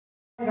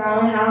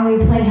Garland, I'm going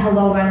to be playing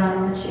Hello by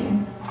Lionel Richie.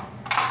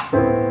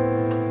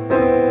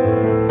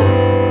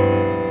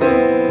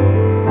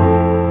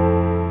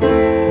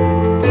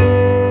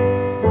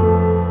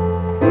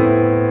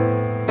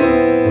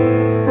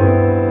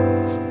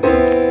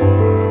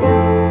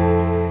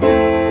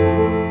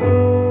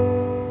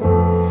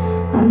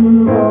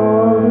 I'm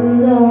all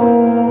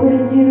alone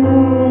with you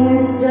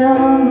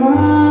inside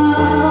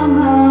my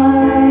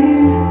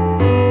mind,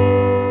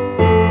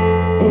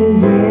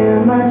 and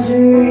in my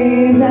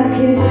dreams I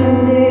kiss your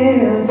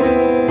lips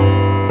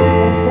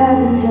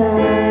 1,000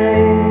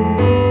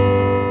 times.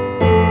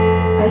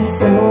 I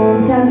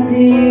sometimes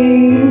see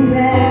you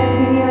pass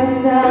me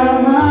outside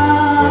my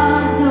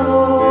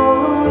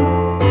door.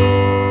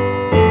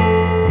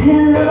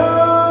 Hello,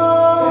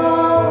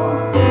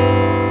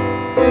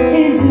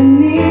 is it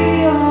me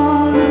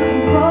you're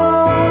looking for?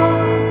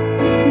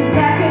 'Cause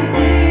I can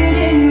see it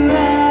in your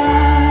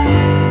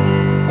eyes,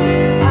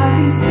 I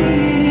can see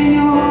it in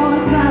your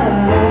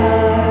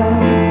smile.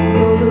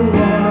 You're the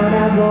one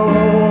I've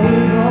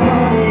always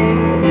wanted,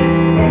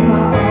 and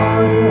my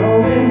arms are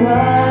open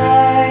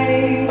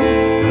wide.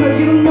 'Cause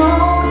you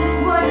know just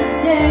what to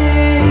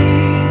say,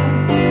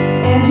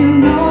 and you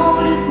know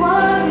just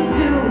what to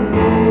do,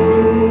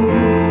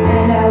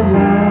 and I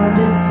want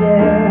to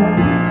tell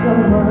you so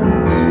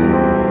much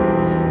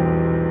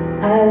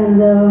I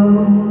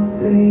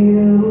love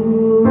you.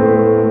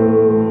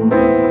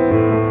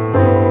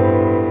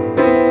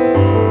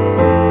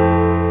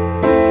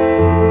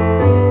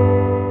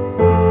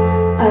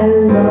 I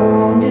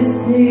long to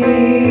see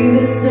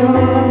the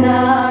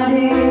sunlight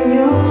in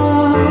your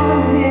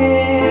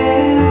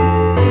hair,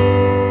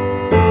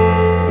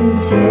 and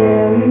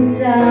tell you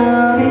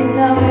time and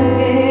time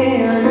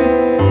again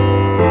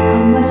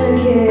how much I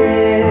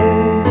care.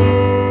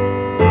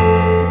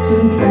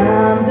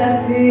 Sometimes I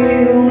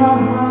feel my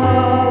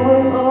heart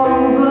will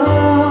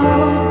overflow.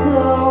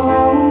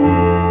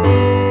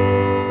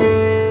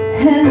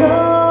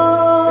 Hello,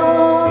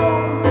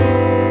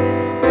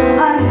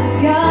 I just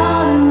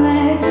gotta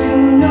let you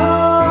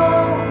know,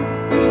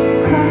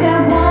 'cause I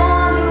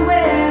wonder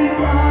where you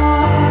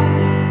are,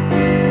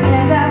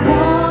 and I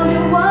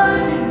wonder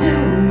what you do.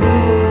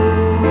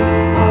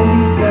 Are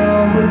you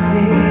somewhere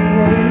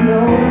feeling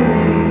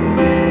lonely,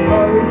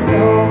 or is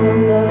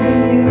someone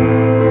loving you?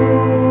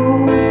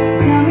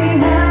 Tell me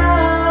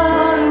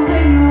how to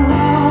win your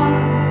heart,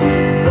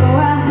 for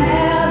I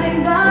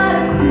haven't got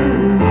a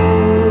clue.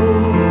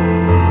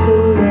 So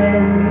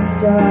let me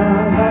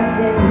start by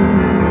saying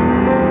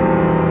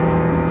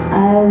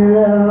I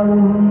love you.